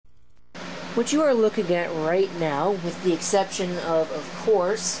What you are looking at right now, with the exception of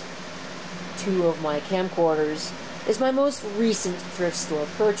course, two of my camcorders, is my most recent thrift store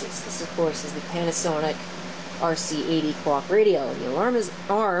purchase. This, of course, is the Panasonic RC80 clock radio. The alarm is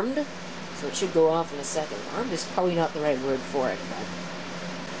armed, so it should go off in a second. Armed is probably not the right word for it, but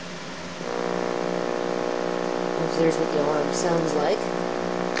there's what the alarm sounds like.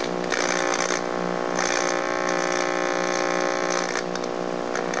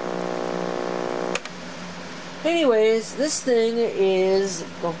 Anyways, this thing is,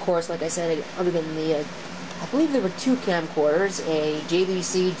 of course, like I said, other than the, I believe there were two camcorders, a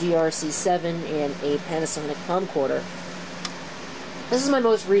JVC GRC7 and a Panasonic camcorder. This is my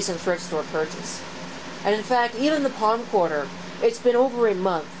most recent thrift store purchase. And in fact, even the camcorder, it's been over a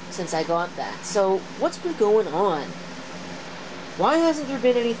month since I got that. So, what's been going on? Why hasn't there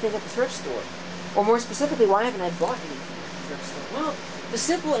been anything at the thrift store? Or more specifically, why haven't I bought anything at the thrift store? Well, the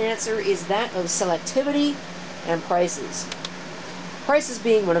simple answer is that of selectivity and prices. Prices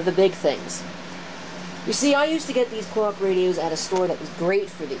being one of the big things. You see, I used to get these clock radios at a store that was great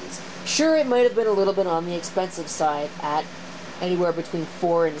for these. Sure, it might have been a little bit on the expensive side at anywhere between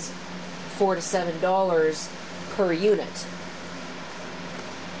 $4 to $7 per unit.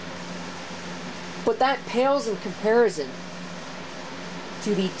 But that pales in comparison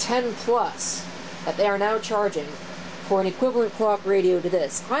to the 10 plus that they are now charging for an equivalent clock radio to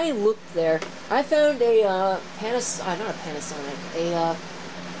this. I looked there. I found a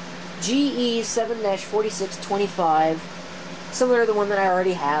GE 7-4625, similar to the one that I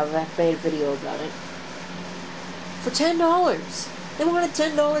already have. I've made a video about it. For $10. They wanted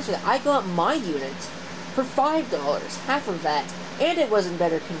 $10 for that. I got my unit for $5, half of that, and it was in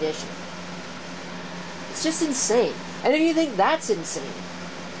better condition. It's just insane. And if you think that's insane,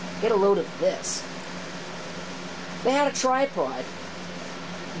 get a load of this. They had a tripod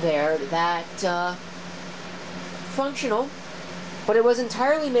there that functional, but it was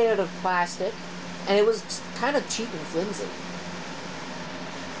entirely made out of plastic, and it was kind of cheap and flimsy.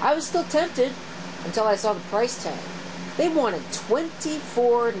 I was still tempted until I saw the price tag. They wanted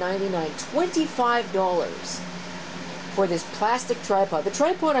 $24.99, $25 for this plastic tripod. The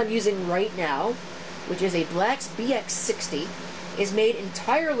tripod I'm using right now, which is a Black's BX60, is made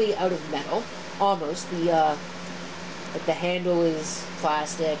entirely out of metal, almost. Like the handle is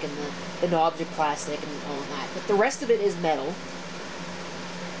plastic and the knobs are plastic and all that. But the rest of it is metal.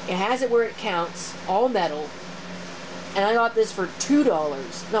 It has it where it counts, all metal. And I got this for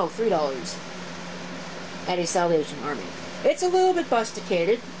 $3 at a Salvation Army. It's a little bit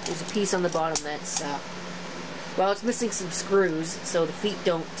busticated. There's a piece on the bottom that's, well, it's missing some screws, so the feet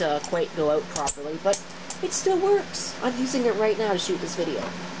don't quite go out properly. But it still works. I'm using it right now to shoot this video.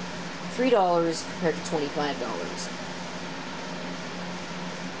 $3 compared to $25.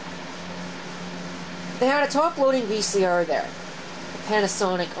 They had a top-loading VCR there, a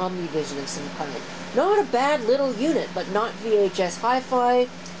Panasonic OmniVision of some kind. Not a bad little unit, but not VHS Hi-Fi,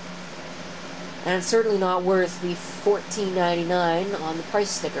 and certainly not worth the $14.99 on the price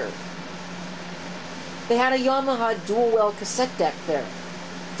sticker. They had a Yamaha dual-well cassette deck there,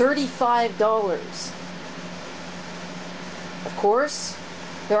 $35. Of course,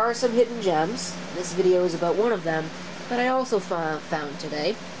 there are some hidden gems. This video is about one of them that I also found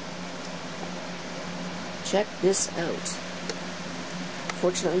today. Check this out.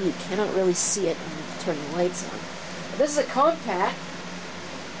 Fortunately, you cannot really see it when you turn the lights on. This is a Compaq.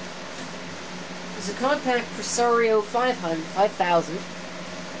 This is a Compaq Presario 5000.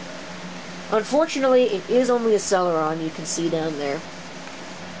 Unfortunately, it is only a Celeron, you can see down there.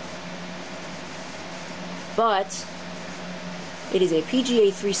 But it is a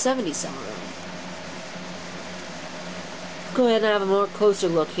PGA 370 Celeron. Go ahead and have a more closer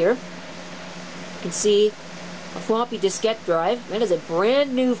look here. You can see a floppy diskette drive. That is a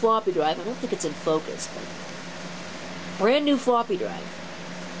brand new floppy drive. I don't think it's in focus, but brand new floppy drive.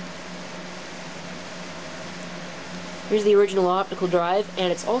 Here's the original optical drive,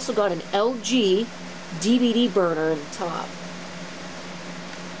 and it's also got an LG DVD burner in the top.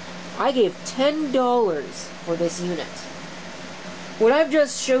 I gave $10 for this unit. What I've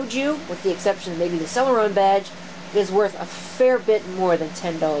just showed you, with the exception of maybe the Celeron badge, is worth a fair bit more than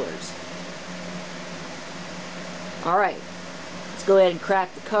 $10. Alright, let's go ahead and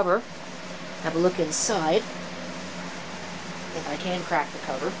crack the cover. Have a look inside. If I can crack the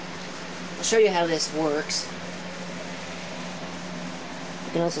cover. I'll show you how this works.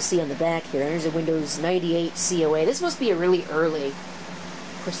 You can also see on the back here, there's a Windows 98 COA. This must be a really early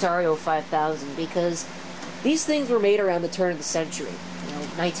Presario 5000 because these things were made around the turn of the century. You know,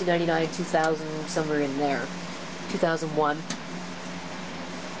 1999, 2000, somewhere in there. 2001.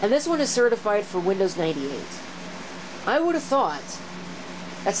 And this one is certified for Windows 98. I would have thought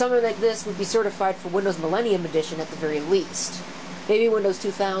that something like this would be certified for Windows Millennium Edition at the very least. Maybe Windows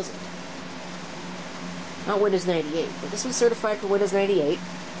 2000. Not Windows 98, but this one's certified for Windows 98.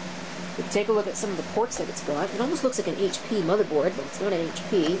 We can take a look at some of the ports that it's got. It almost looks like an HP motherboard, but it's not an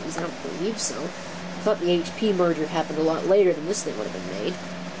HP, at least I don't believe so. I thought the HP merger happened a lot later than this thing would have been made.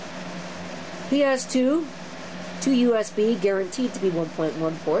 PS2, 2 USB, guaranteed to be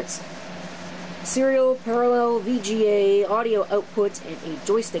 1.1 ports. Serial, parallel, VGA, audio output, and a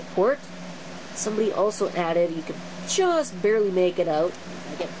joystick port. Somebody also added, you can just barely make it out.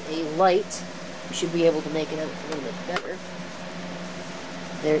 If I get a light, you should be able to make it out a little bit better.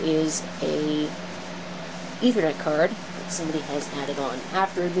 There is a Ethernet card that somebody has added on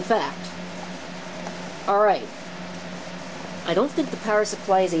after the fact. Alright. I don't think the power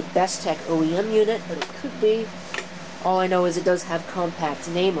supply is a Best Tech OEM unit, but it could be. All I know is it does have Compaq's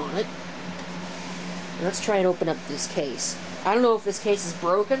name on it. Let's try and open up this case. I don't know if this case is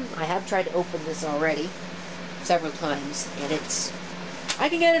broken. I have tried to open this already several times, and I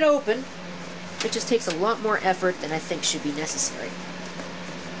can get it open. It just takes a lot more effort than I think should be necessary,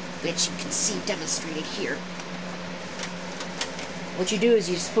 which you can see demonstrated here. What you do is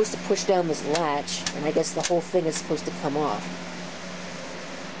you're supposed to push down this latch, and I guess the whole thing is supposed to come off.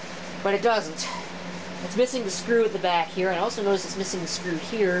 But it doesn't. It's missing the screw at the back here. I also noticed it's missing the screw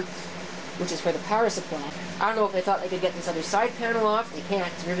here, which is for the power supply. I don't know if they thought they could get this other side panel off. They can't.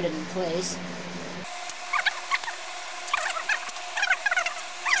 It's riveted in place.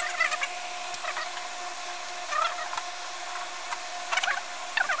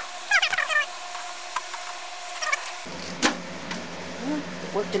 Well,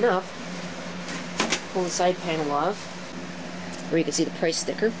 it worked enough. Pull the side panel off, where you can see the price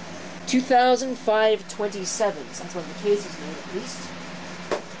sticker. $2,527. So that's what the case is made, at least.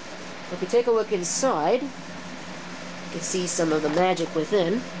 If you take a look inside, you can see some of the magic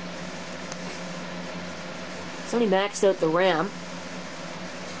within. Somebody maxed out the RAM.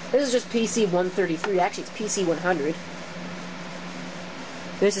 This is just PC 133. Actually, it's PC 100.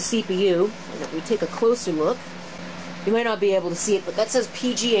 There's a CPU, and if we take a closer look, you might not be able to see it, but that says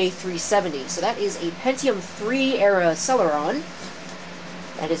PGA 370. So that is a Pentium 3 era Celeron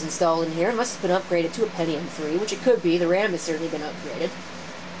that is installed in here. It must have been upgraded to a Pentium 3, which it could be. The RAM has certainly been upgraded.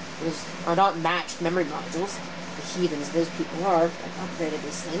 Those are not matched memory modules. The heathens those people are. I've upgraded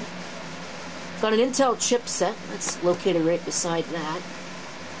this thing. It's got an Intel chipset that's located right beside that.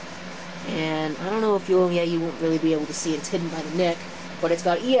 And I don't know if you won't really be able to see it. It's hidden by the NIC. But it's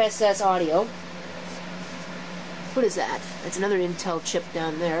got ESS audio. What is that? That's another Intel chip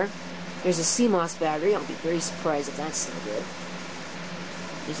down there. There's a CMOS battery. I'll be very surprised if that's still good.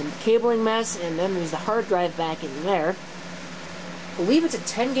 There's a cabling mess, and then there's the hard drive back in there. I believe it's a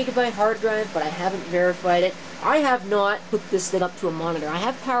 10 gigabyte hard drive, but I haven't verified it. I have not hooked this thing up to a monitor. I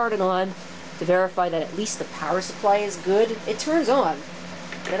have powered it on to verify that at least the power supply is good. It turns on,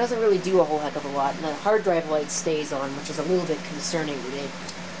 but it doesn't really do a whole heck of a lot, and the hard drive light stays on, which is a little bit concerning to me.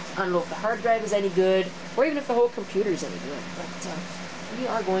 I don't know if the hard drive is any good, or even if the whole computer is any good, but we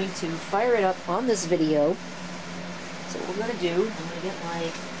are going to fire it up on this video. So what we're going to do, I'm going to get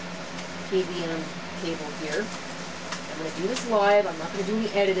my KVM cable here. I'm going to do this live. I'm not going to do any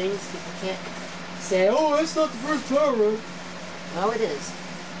editing, so people can't say, oh, that's not the first power up. No, it is.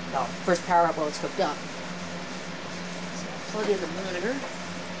 No, first power up while it's hooked up. So I'll plug in the monitor.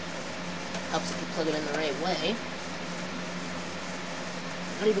 Helps if you plug it in the right way.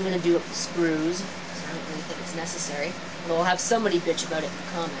 I'm not even going to do up the screws, because I don't really think it's necessary. Although I'll have somebody bitch about it in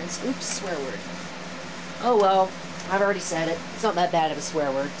the comments. Oops, swear word. Oh well, I've already said it. It's not that bad of a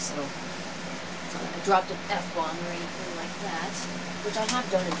swear word, so I dropped an F-bomb or anything like that, which I have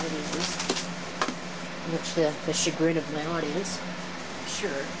done in videos, much the chagrin of my audience, I'm sure.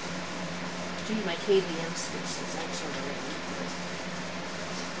 I'll show you my KVM switch that's actually already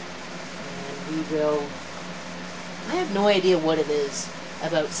and we will... I have no idea what it is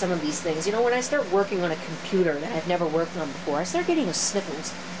about some of these things. You know, when I start working on a computer that I've never worked on before, I start getting the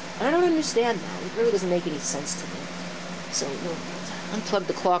sniffles. And I don't understand that. It really doesn't make any sense to me. So we'll unplug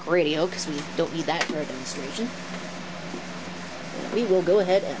the clock radio, because we don't need that for our demonstration. And we will go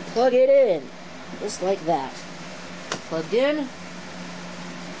ahead and plug it in. Just like that. Plugged in.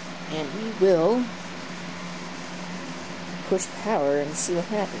 And we will push power and see what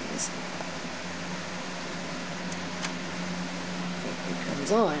happens. It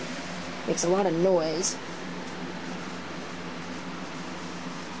comes on. Makes a lot of noise.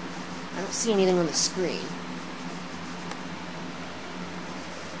 I don't see anything on the screen.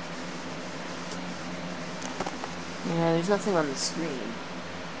 Yeah, there's nothing on the screen.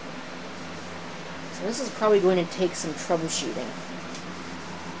 So this is probably going to take some troubleshooting.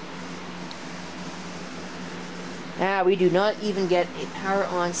 We do not even get a power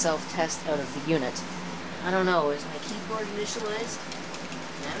on self-test out of the unit. I don't know, is my keyboard initialized?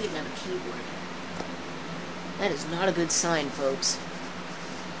 I don't even have a keyboard. That is not a good sign, folks.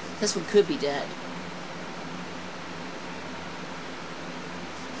 This one could be dead.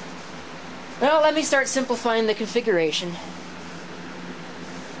 Well, let me start simplifying the configuration.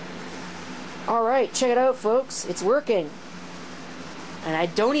 Alright, check it out, folks. It's working. And I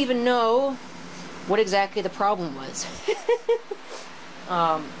don't even know what exactly the problem was.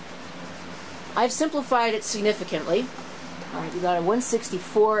 I've simplified it significantly. Alright, we got a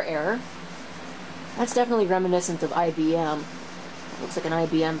 164 error. That's definitely reminiscent of IBM. Looks like an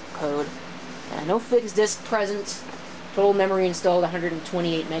IBM code. No fixed disk present. Total memory installed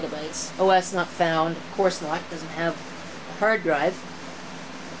 128 megabytes. OS not found. Of course not. Doesn't have a hard drive.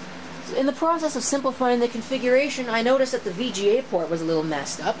 So in the process of simplifying the configuration, I noticed that the VGA port was a little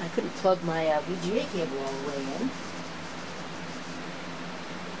messed up. I couldn't plug my VGA cable all the way in.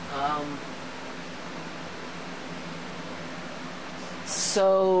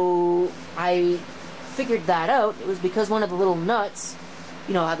 So I figured that out. It was because one of the little nuts,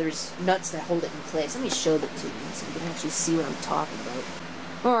 you know how there's nuts that hold it in place. Let me show that to you so you can actually see what I'm talking about.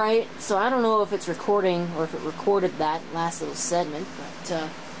 Alright, so I don't know if it's recording or if it recorded that last little segment, but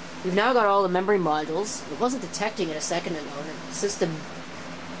we've now got all the memory modules. It wasn't detecting it a second ago, and the system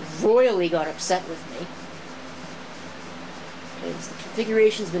royally got upset with me. Okay, so the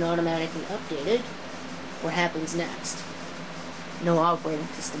configuration's been automatically updated. What happens next? No operating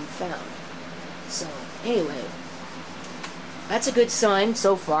system found. So, anyway, that's a good sign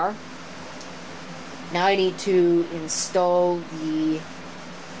so far. Now I need to install the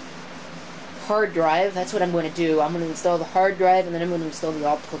hard drive. That's what I'm going to do. I'm going to install the hard drive, and then I'm going to install the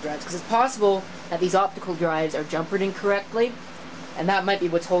optical drives, because it's possible that these optical drives are jumpered incorrectly, and that might be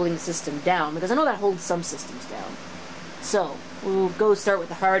what's holding the system down, because I know that holds some systems down. So, we'll go start with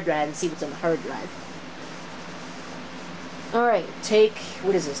the hard drive and see what's on the hard drive. Alright,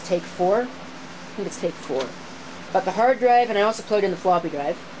 what is this, take 4? I think it's take 4. Got the hard drive, and I also plugged in the floppy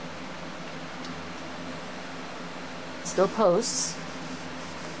drive. Still posts.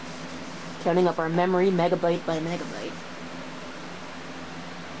 Counting up our memory, megabyte by megabyte.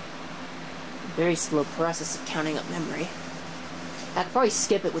 Very slow process of counting up memory. I could probably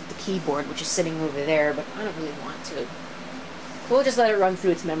skip it with the keyboard, which is sitting over there, but I don't really want to. We'll just let it run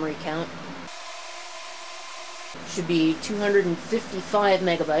through its memory count. Should be 255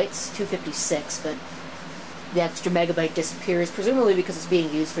 megabytes, 256, but the extra megabyte disappears, presumably because it's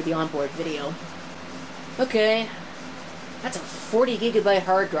being used for the onboard video. Okay, that's a 40 gigabyte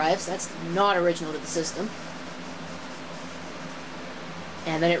hard drive, so that's not original to the system.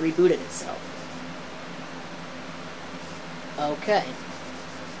 And then it rebooted itself. Okay.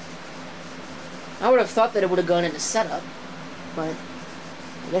 I would have thought that it would have gone into setup, but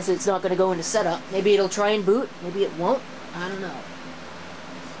I guess it's not going to go into setup. Maybe it'll try and boot, maybe it won't. I don't know.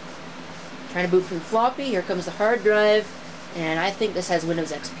 Trying to boot from floppy, here comes the hard drive, and I think this has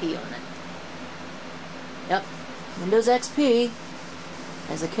Windows XP on it. Yep, Windows XP,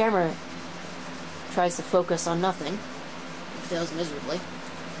 as the camera tries to focus on nothing. It fails miserably.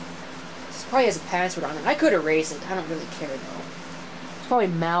 This probably has a password on it. I could erase it, I don't really care though. There's probably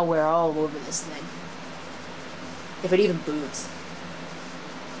malware all over this thing. If it even boots.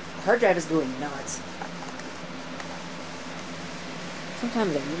 The hard drive is going nuts.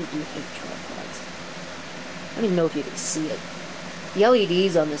 Sometimes I really do hate tripods. I don't even know if you can see it. The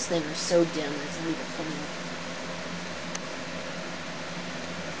LEDs on this thing are so dim that it's not even funny.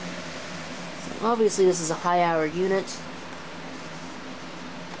 So obviously this is a high-hour unit.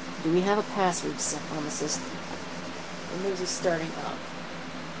 Do we have a password set on the system? Windows is starting up.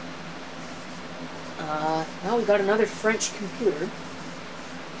 Now we got another French computer.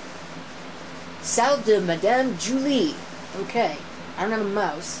 Salle de Madame Julie. Okay. I don't have a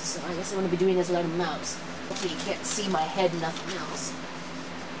mouse, so I guess I'm going to be doing this without a mouse. Hopefully you can't see my head and nothing else.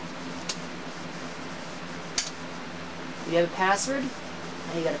 Do you have a password?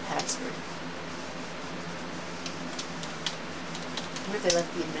 Now you got a password. I wonder if they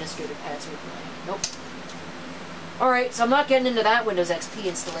left the administrator password blank. Nope. Alright, so I'm not getting into that Windows XP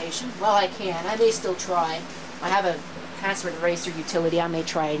installation. Well, I can. I may still try. I have a password eraser utility I may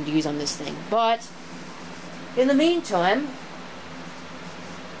try and use on this thing. But, in the meantime,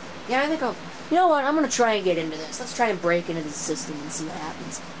 yeah, I think I'll... You know what? I'm going to try and get into this. Let's try and break into the system and see what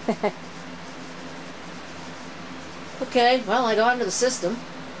happens. Okay, well, I got into the system.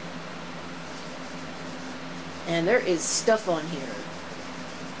 And there is stuff on here.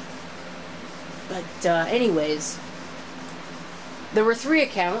 But anyways, there were 3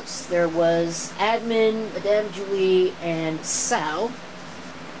 accounts. There was admin, Madame Julie, and Sal.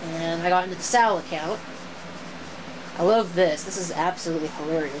 And I got into the Sal account. I love this. This is absolutely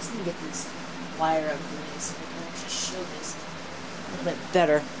hilarious. Let me get this wire out of the way so I can actually show this a little bit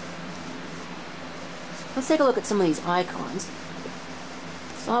better. Let's take a look at some of these icons.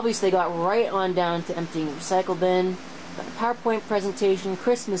 So obviously they got right on down to emptying the recycle bin. Got a PowerPoint presentation,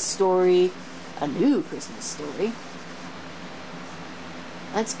 Christmas story, a new Christmas story.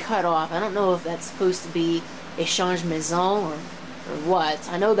 That's cut off. I don't know if that's supposed to be échange maison or what.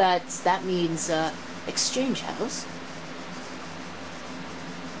 I know that means exchange house.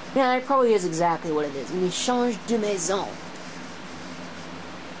 Yeah, it probably is exactly what it is. An échange de maison.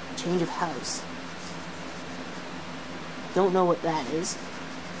 Change of house. Don't know what that is.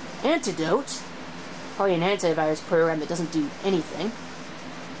 Antidote. Probably an antivirus program that doesn't do anything.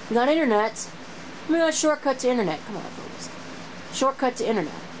 We got internet. We got shortcut to internet. Come on, folks. Shortcut to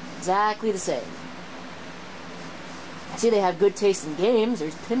internet. Exactly the same. I see they have good taste in games.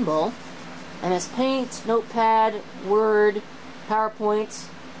 There's pinball, MS Paint, Notepad, Word, PowerPoint,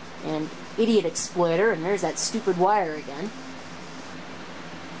 and Idiot Exploiter, and there's that stupid wire again.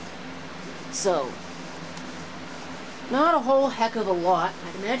 So, not a whole heck of a lot.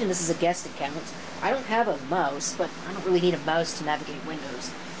 I'd imagine this is a guest account. I don't have a mouse, but I don't really need a mouse to navigate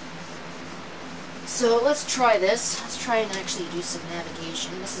Windows. So let's try this. Let's try and actually do some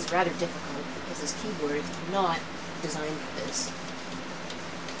navigation. This is rather difficult because this keyboard is not designed for this.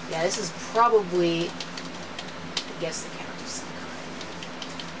 Yeah, this is probably a guest account of some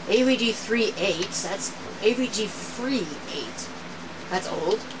kind. AVG 3.8. That's AVG Free 8. That's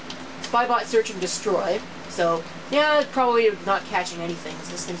old. Spybot Search and Destroy. So, yeah, it's probably not catching anything, because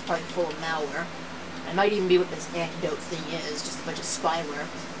this thing's probably full of malware. It might even be what this antidote thing is, just a bunch of spyware.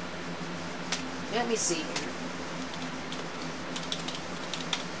 Let me see here.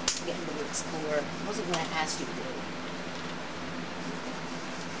 Get into the Explorer. It wasn't what I asked you to do.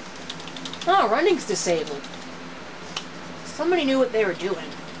 Oh, running's disabled. Somebody knew what they were doing.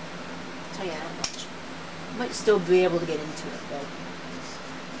 I'll tell you that much. I might still be able to get into it, though.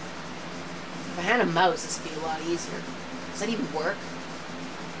 If I had a mouse, this would be a lot easier. Does that even work?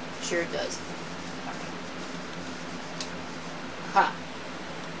 Sure it does. Ha.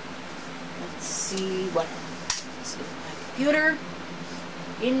 Let's see what happens. Let's go to my computer.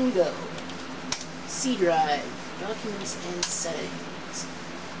 In go. C drive. Documents and settings.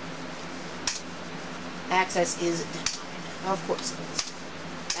 Access is denied. Of course it is.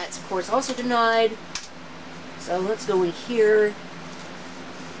 That's of course also denied. So let's go in here.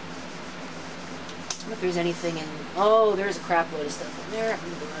 I don't know if there's anything in... Oh, there's a crap load of stuff in there. I'm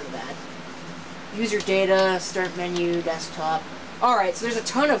going to go out of that. User data, start menu, desktop. Alright, so there's a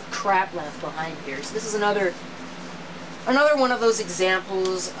ton of crap left behind here. So this is another one of those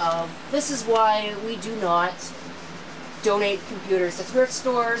examples of this is why we do not donate computers to thrift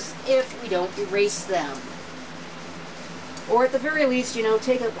stores if we don't erase them. Or at the very least, you know,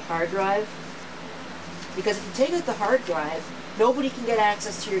 take out the hard drive. Because if you take out the hard drive, nobody can get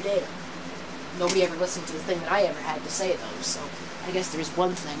access to your data. Nobody ever listened to the thing that I ever had to say, though, so I guess there's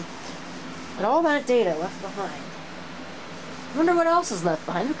one thing. But all that data left behind. I wonder what else is left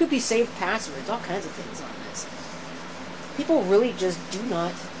behind. There could be saved passwords, all kinds of things on this. People really just do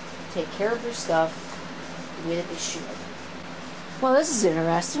not take care of their stuff the way that they should. Well, this is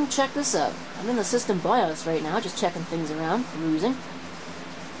interesting. Check this out. I'm in the system BIOS right now, just checking things around, perusing.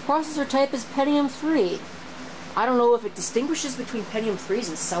 Processor type is Pentium 3. I don't know if it distinguishes between Pentium 3s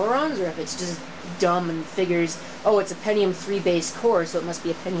and Celerons, or if it's just dumb and figures, oh, it's a Pentium 3 based core, so it must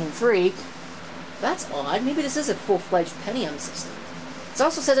be a Pentium 3. That's odd. Maybe this is a full-fledged Pentium system. It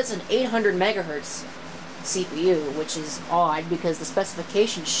also says it's an 800 megahertz CPU, which is odd because the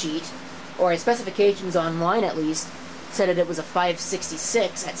specification sheet, or specifications online at least, said that it was a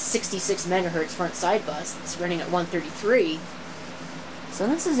 566 at 66 megahertz front-side bus. It's running at 133. So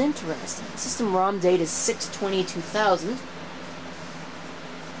this is interesting. System ROM date is 6/20/2000.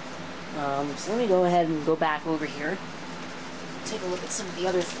 So let me go ahead and go back over here. Take a look at some of the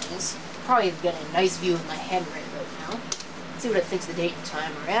other things. Probably get a nice view of my head right now. See what it thinks the date and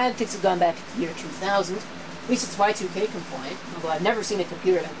time are at. It thinks it's gone back to the year 2000. At least it's Y2K compliant, although I've never seen a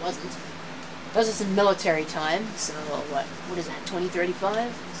computer that wasn't. It does this in military time, so what is that,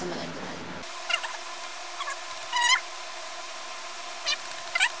 2035? Something like that.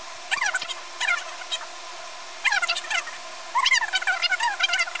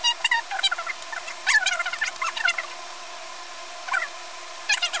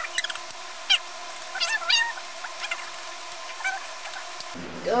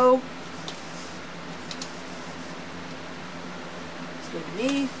 Go. good to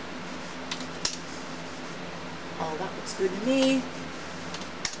me. Oh, that looks good to me.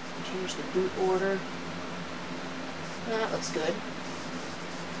 Change the boot order. That looks good.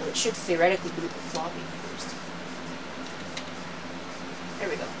 So it should theoretically boot the floppy first. There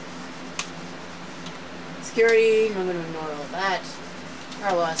we go. Security, I'm going to ignore all that.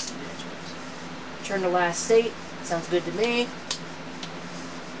 Power loss management. Return to last state. Sounds good to me.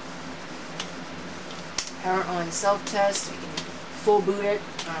 Power on self-test. We can full boot it.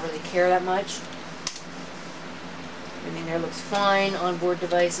 I don't really care that much. Everything there looks fine. Onboard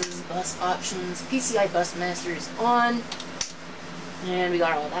devices, bus options, PCI bus master is on. And we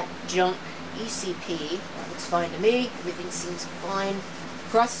got all that junk. ECP. That looks fine to me. Everything seems fine.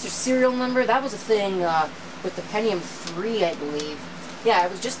 Processor serial number. That was a thing with the Pentium 3, I believe. Yeah,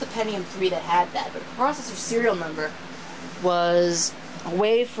 it was just the Pentium 3 that had that. But processor serial number was a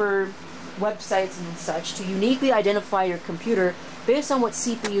way for websites and such to uniquely identify your computer based on what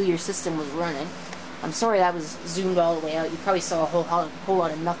CPU your system was running. I'm sorry that was zoomed all the way out. You probably saw a whole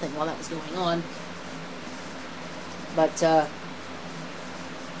lot of nothing while that was going on. But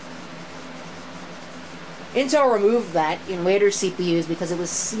Intel removed that in later CPUs because it was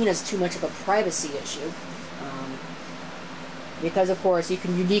seen as too much of a privacy issue. Because, of course, you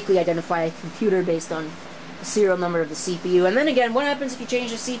can uniquely identify a computer based on the serial number of the CPU. And then again, what happens if you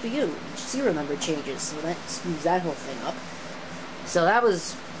change the CPU? The serial number changes, so that screws that whole thing up. So that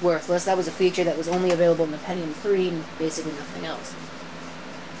was worthless. That was a feature that was only available in the Pentium 3 and basically nothing else.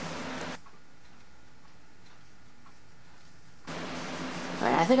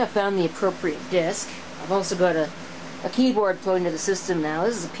 Alright, I think I found the appropriate disk. I've also got a keyboard plugged into the system now.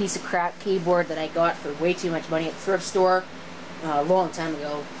 This is a piece of crap keyboard that I got for way too much money at the thrift store a long time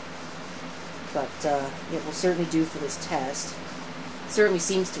ago. But it will certainly do for this test. It certainly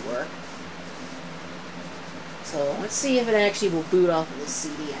seems to work. So let's see if it actually will boot off of this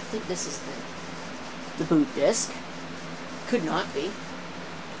CD. I think this is the boot disk. Could not be.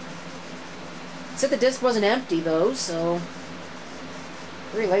 It said the disk wasn't empty though, so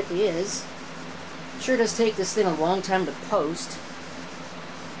very likely is. Sure does take this thing a long time to post.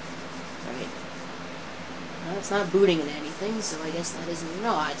 Right. Well, it's not booting in anything, so I guess that is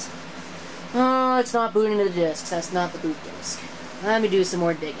not. Oh, it's not booting to the disks. That's not the boot disk. Let me do some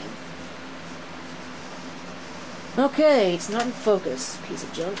more digging. Okay, it's not in focus, piece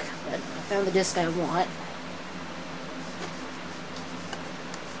of junk, but I found the disk I want.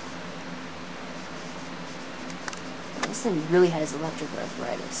 This thing really has electric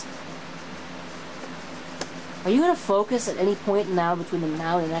arthritis. Are you going to focus at any point now between the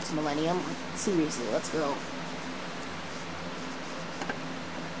now and the next millennium? Like, seriously, let's go.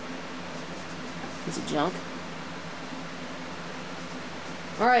 Piece of junk.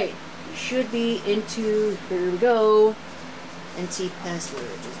 Alright, you should be into, here we go, NT password,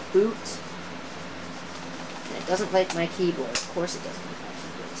 just boot. And it doesn't like my keyboard. Of course it doesn't like my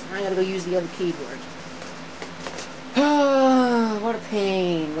keyboard. So now I gotta go use the other keyboard. What a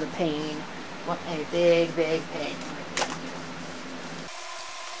pain, what a pain. What a big, big pain.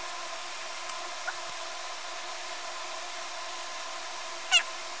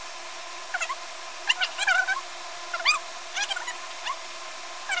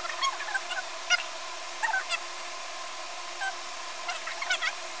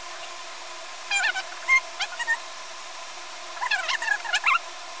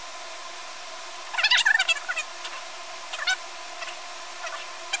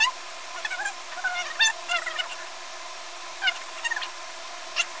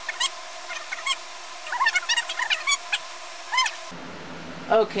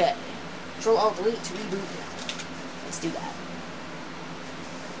 Okay. Control-Alt-Delete to reboot now. Let's do that.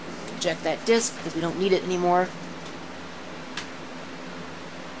 Eject that disk because we don't need it anymore.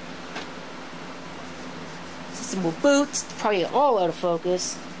 System will boot. It's probably all out of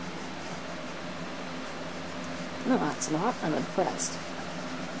focus. No, it's not. I'm impressed.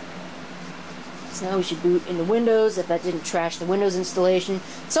 So now we should boot into Windows if that didn't trash the Windows installation.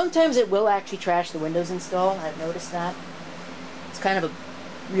 Sometimes it will actually trash the Windows install. I've noticed that. It's kind of a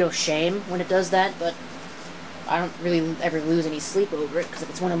real shame when it does that, but I don't really ever lose any sleep over it, because if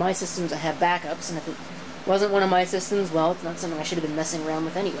it's one of my systems, I have backups, and if it wasn't one of my systems, well, it's not something I should have been messing around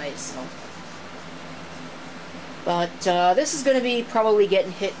with anyway, so. But this is going to be probably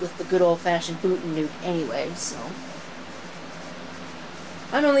getting hit with the good old-fashioned boot and nuke anyway, so.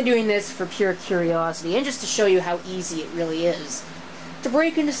 I'm only doing this for pure curiosity, and just to show you how easy it really is to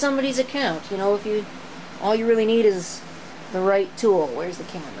break into somebody's account. You know, if you, all you really need is the right tool. Where's the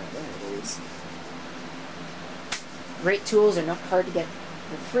camera? There it is. Great tools are not hard to get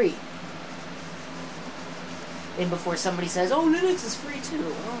for free. in before somebody says, oh, Linux is free too.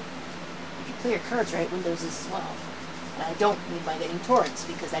 Well, if you play your cards right, Windows is as well. And I don't mean by getting torrents,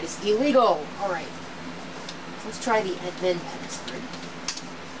 because that is illegal. Alright. Let's try the admin password.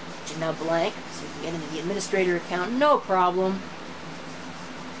 Which is now blank, so we can get into the administrator account, no problem.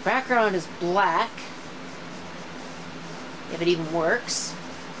 Background is black. If it even works.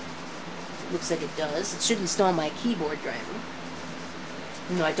 It looks like it does. It should install my keyboard driver.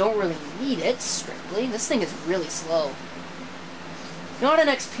 No, I don't really need it, strictly. This thing is really slow. Not an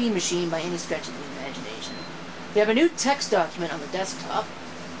XP machine by any stretch of the imagination. We have a new text document on the desktop.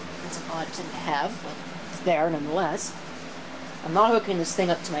 That's an odd thing to have, but it's there nonetheless. I'm not hooking this thing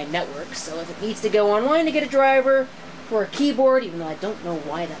up to my network, so if it needs to go online to get a driver for a keyboard, even though I don't know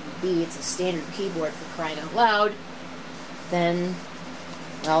why that would be, it's a standard keyboard for crying out loud, then,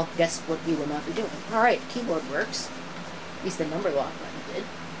 well, guess what we will not be doing. Alright, keyboard works. At least the number lock button did.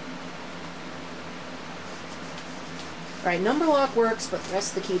 Alright, number lock works, but the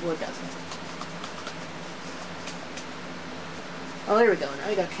rest of the keyboard doesn't. Oh, there we go. Now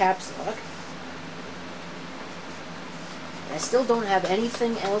we got a caps lock. I still don't have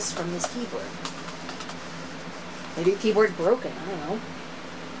anything else from this keyboard. Maybe the keyboard's broken. I don't know.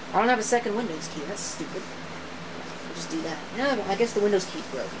 I don't have a second Windows key. That's stupid. I'll just do that. Yeah, I guess the Windows key's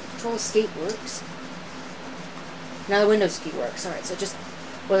broken. Control Escape works. Now the Windows key works. Alright, so just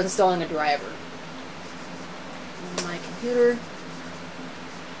was installing a driver on my computer.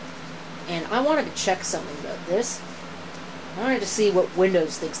 And I wanted to check something about this. I wanted to see what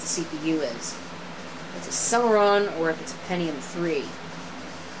Windows thinks the CPU is. If it's a Celeron or if it's a Pentium 3.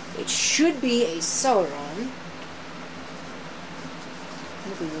 It should be a Celeron.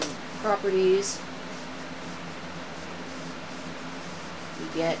 Properties. We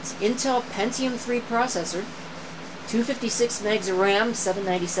get Intel Pentium 3 processor, 256 megs of RAM,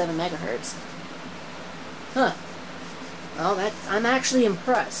 797 megahertz. Huh. Well, I'm actually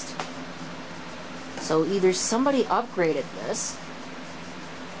impressed. So either somebody upgraded this,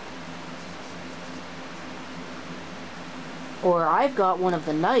 or I've got one of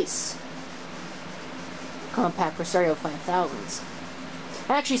the nice Compaq Presario 5000s.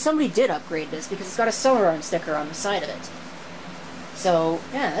 Actually, somebody did upgrade this because it's got a Celeron sticker on the side of it. So,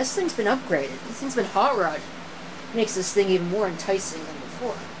 yeah, this thing's been upgraded. This thing's been hot rodded. Makes this thing even more enticing than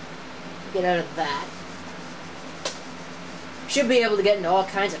before. Get out of that. Should be able to get into all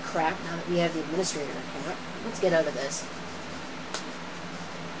kinds of crap now that we have the administrator account. Let's get out of this.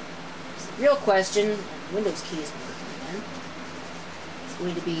 So the real question, Windows key isn't working again, is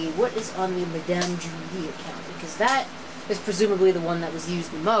going to be what is on the Madame Julie account, because that is presumably the one that was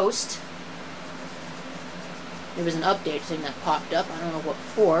used the most. There was an update thing that popped up. I don't know what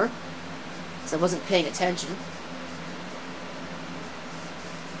for, because I wasn't paying attention.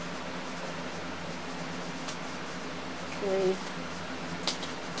 Okay.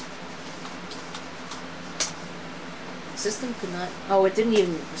 The system could not... Oh, it didn't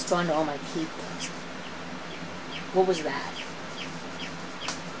even respond to all my keyboards. What was that?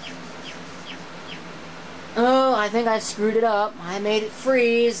 Oh, I think I screwed it up. I made it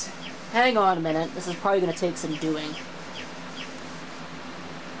freeze. Hang on a minute. This is probably going to take some doing.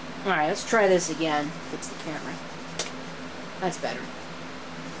 Alright, let's try this again. Fix the camera. That's better.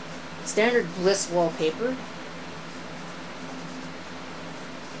 Standard Bliss wallpaper.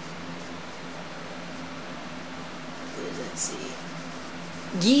 Let's see.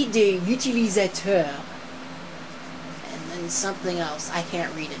 Guide de l'utilisateur. And then something else. I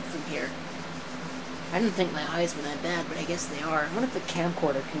can't read it from here. I didn't think my eyes were that bad, but I guess they are. I wonder if the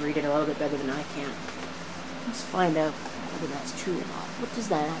camcorder can read it a little bit better than I can. Let's find out whether that's true or not. What does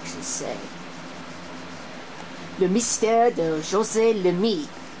that actually say? Le mystère de José Lemy.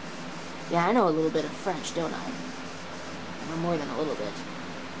 Yeah, I know a little bit of French, don't I? Or more than a little bit.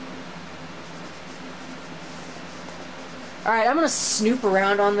 Alright, I'm going to snoop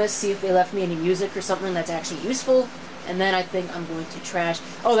around on this, see if they left me any music or something that's actually useful. And then I think I'm going to trash...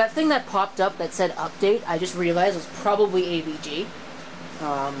 Oh, that thing that popped up that said update, I just realized was probably AVG.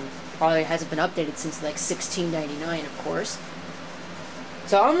 Probably hasn't been updated since like 1699, of course.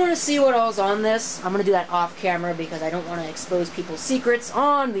 So I'm going to see what all's on this. I'm going to do that off camera because I don't want to expose people's secrets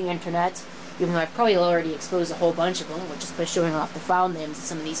on the internet. Even though I've probably already exposed a whole bunch of them, just by showing off the file names of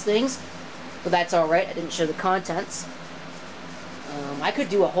some of these things. But that's alright, I didn't show the contents. I could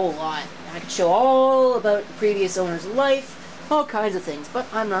do a whole lot. I could show all about the previous owner's life, all kinds of things, but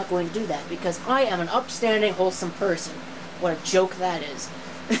I'm not going to do that because I am an upstanding, wholesome person. What a joke that is.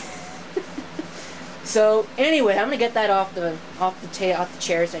 So anyway, I'm gonna get that off the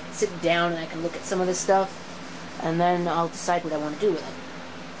chair so I can sit down and I can look at some of this stuff, and then I'll decide what I want to do with it.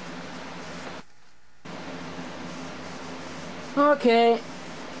 Okay,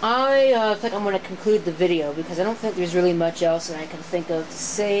 I think I'm going to conclude the video because I don't think there's really much else that I can think of to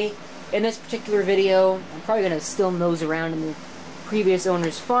say in this particular video. I'm probably going to still nose around in the previous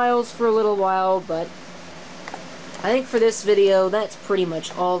owner's files for a little while, but I think for this video, that's pretty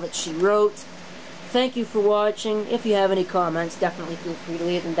much all that she wrote. Thank you for watching. If you have any comments, definitely feel free to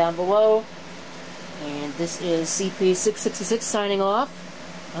leave them down below. And this is CP666 signing off.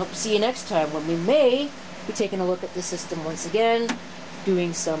 I hope to see you next time when we may be taking a look at the system once again,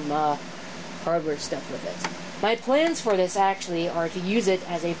 doing some hardware stuff with it. My plans for this actually are to use it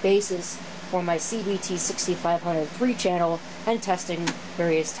as a basis for my CBT6500 3-channel and testing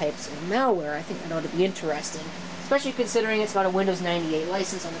various types of malware. I think that ought to be interesting, especially considering it's got a Windows 98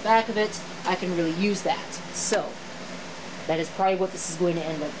 license on the back of it. I can really use that. So, that is probably what this is going to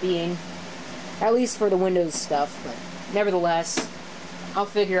end up being, at least for the Windows stuff, but nevertheless, I'll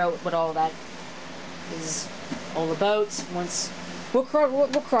figure out what all that is all about once we'll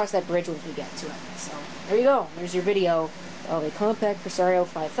cross that bridge once we get to it. So there you go. There's your video of a Compaq Presario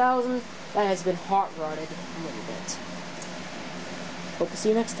 5000 that has been hot rodded a little bit. Hope to see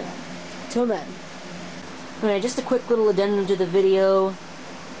you next time. Till then. Alright, just a quick little addendum to the video.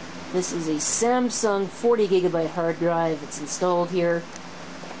 This is a Samsung 40GB hard drive. It's installed here.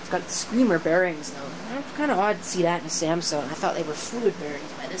 It's got screamer bearings though. It's kind of odd to see that in a Samsung. I thought they were fluid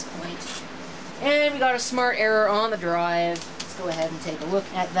bearings by this point. And we got a smart error on the drive. Let's go ahead and take a look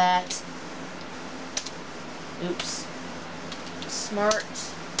at that. Oops. Smart.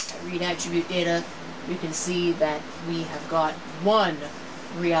 Read attribute data. You can see that we have got one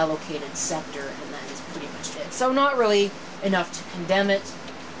reallocated sector, and that is pretty much it. So not really enough to condemn it.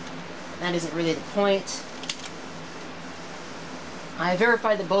 That isn't really the point. I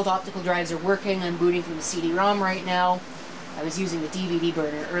verified that both optical drives are working. I'm booting from the CD-ROM right now. I was using the DVD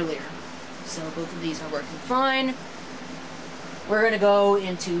burner earlier. So both of these are working fine. We're going to go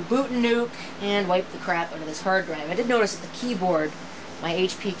into boot and nuke and wipe the crap out of this hard drive. I did notice that the keyboard, my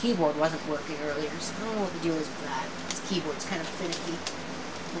HP keyboard, wasn't working earlier, so I don't know what the deal is with that. This keyboard's kind of finicky.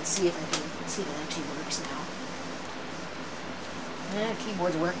 Let's see if it actually works now. Yeah,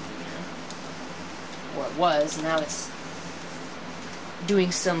 keyboard's working again. Or it was, now it's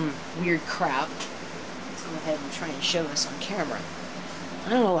doing some weird crap. Let's go ahead and try and show this on camera. I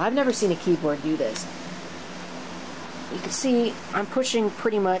don't know, I've never seen a keyboard do this. You can see I'm pushing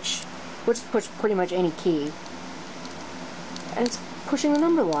pretty much, let's push pretty much any key, and it's pushing the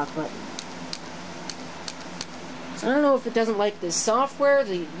number lock button. So I don't know if it doesn't like this software,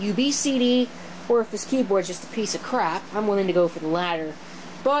 the UBCD, or if this keyboard's just a piece of crap. I'm willing to go for the latter,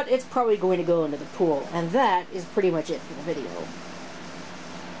 but it's probably going to go into the pool, and that is pretty much it for the video.